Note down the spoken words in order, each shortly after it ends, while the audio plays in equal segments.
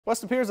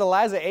West Pere's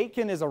Eliza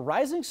Aitken is a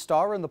rising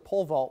star in the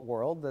pole vault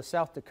world. The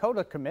South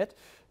Dakota commit,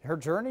 her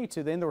journey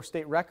to the indoor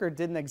state record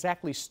didn't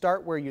exactly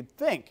start where you'd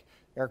think.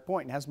 Eric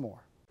Boynton has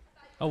more.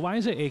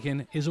 Eliza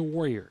Aitken is a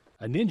warrior,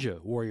 a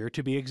ninja warrior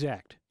to be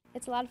exact.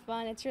 It's a lot of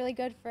fun. It's really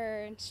good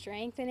for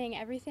strengthening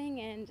everything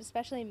and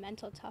especially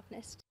mental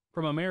toughness.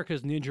 From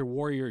America's Ninja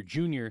Warrior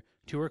Junior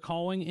to her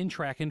calling in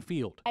track and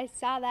field. I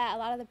saw that a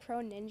lot of the pro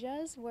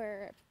ninjas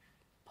were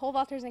pole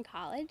vaulters in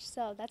college,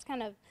 so that's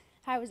kind of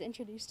how I was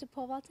introduced to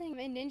pole vaulting.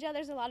 In ninja,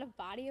 there's a lot of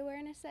body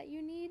awareness that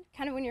you need.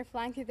 Kind of when you're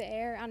flying through the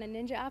air on a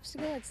ninja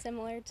obstacle, it's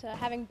similar to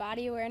having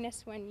body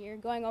awareness when you're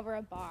going over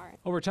a bar.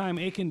 Over time,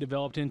 Aitken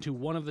developed into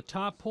one of the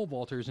top pole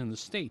vaulters in the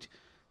state,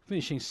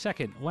 finishing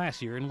second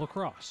last year in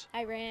lacrosse.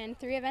 I ran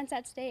 3 events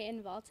at state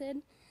and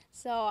vaulted,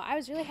 so I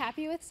was really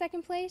happy with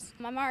second place.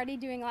 I'm already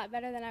doing a lot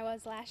better than I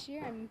was last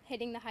year. I'm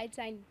hitting the heights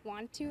I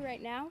want to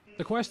right now.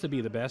 The quest to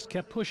be the best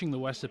kept pushing the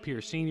West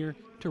Pere senior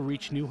to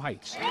reach new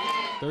heights,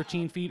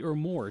 13 feet or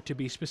more to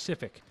be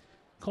specific,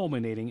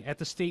 culminating at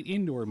the state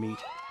indoor meet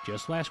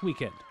just last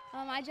weekend.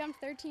 I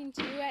jumped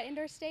 13.2 at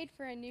indoor state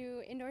for a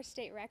new indoor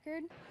state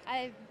record.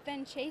 I've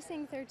been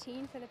chasing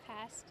 13 for the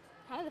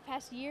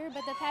past year,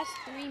 but the past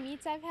 3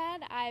 meets I've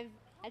had, I've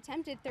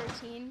attempted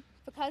 13.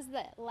 Because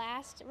the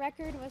last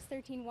record was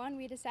 13.1,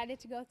 we decided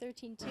to go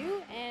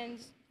 13.2, and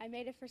I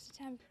made it first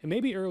attempt. It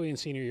may be early in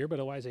senior year, but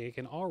Eliza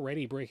Aitken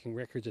already breaking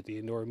records at the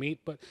indoor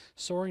meet, but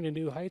soaring to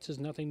new heights is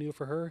nothing new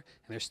for her, and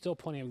there's still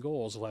plenty of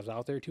goals left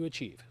out there to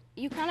achieve.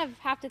 You kind of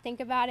have to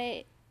think about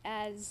it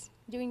as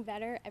doing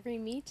better every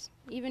meet,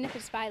 even if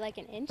it's by like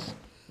an inch.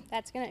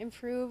 That's going to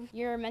improve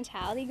your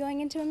mentality going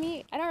into a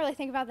meet. I don't really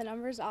think about the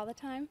numbers all the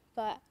time,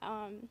 but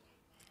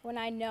when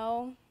I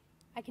know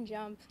I can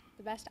jump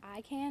the best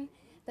I can,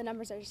 the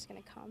numbers are just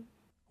going to come.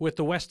 With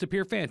the West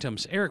Pere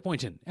Phantoms, Eric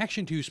Boynton,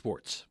 Action 2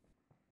 Sports.